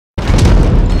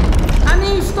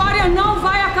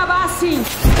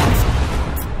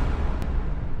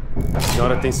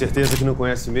senhora tem certeza que não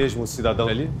conhece mesmo o cidadão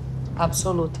ali?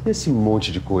 Absoluta. E esse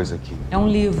monte de coisa aqui? É um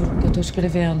livro que eu tô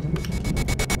escrevendo.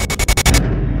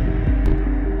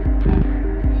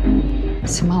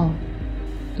 Simão,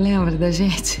 lembra da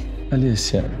gente?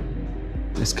 Alicia,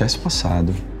 esquece o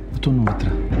passado. Eu tô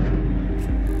noutra.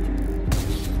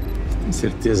 Tem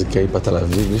certeza que ir pra Tel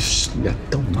Aviv é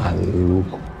tão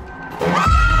maluco.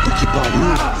 Que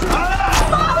pariu!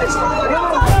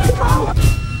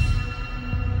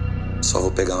 Só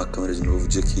vou pegar uma câmera de novo o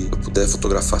dia que eu puder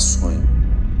fotografar sonho.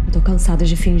 Eu tô cansada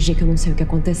de fingir que eu não sei o que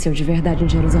aconteceu de verdade em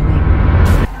Jerusalém.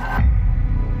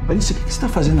 Alicia, o que você tá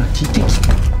fazendo aqui?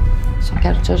 Só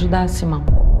quero te ajudar, Simão.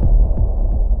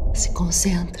 Se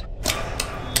concentra.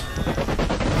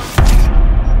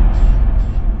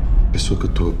 A pessoa que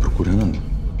eu tô procurando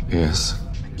é essa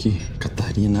aqui,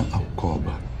 Catarina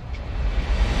Alcoba.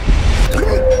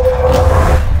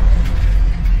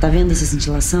 Tá vendo essa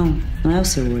cintilação? Não é o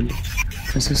seu olho,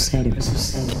 é o seu cérebro.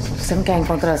 Você não quer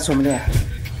encontrar a sua mulher?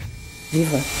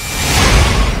 Viva.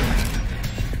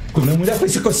 Quando minha mulher foi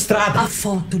sequestrada. A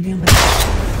foto, lembra?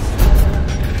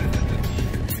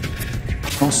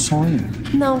 É um sonho.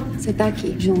 Não, você tá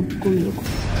aqui, junto comigo.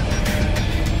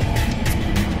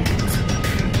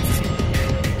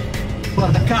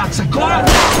 Acorda, Katz,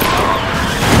 acorda!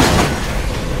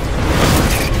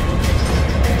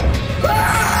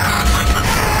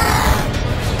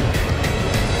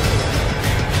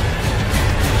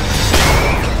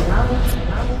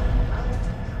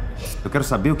 Eu quero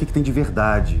saber o que tem de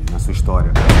verdade na sua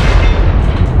história.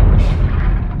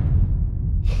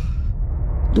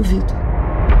 Duvido.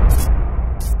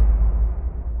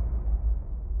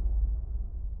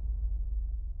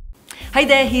 Hey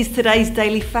there, here's today's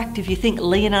daily fact. If you think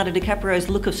Leonardo DiCaprio's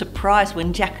look of surprise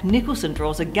when Jack Nicholson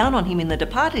draws a gun on him in The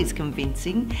Departed is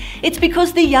convincing, it's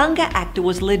because the younger actor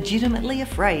was legitimately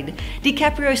afraid.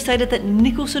 DiCaprio stated that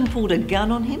Nicholson pulled a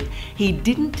gun on him. He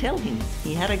didn't tell him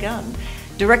he had a gun.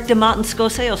 Director Martin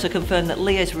Scorsese also confirmed that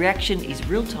Leo's reaction is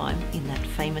real-time in that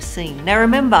famous scene. Now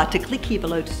remember to click here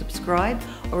below to subscribe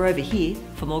or over here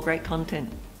for more great content.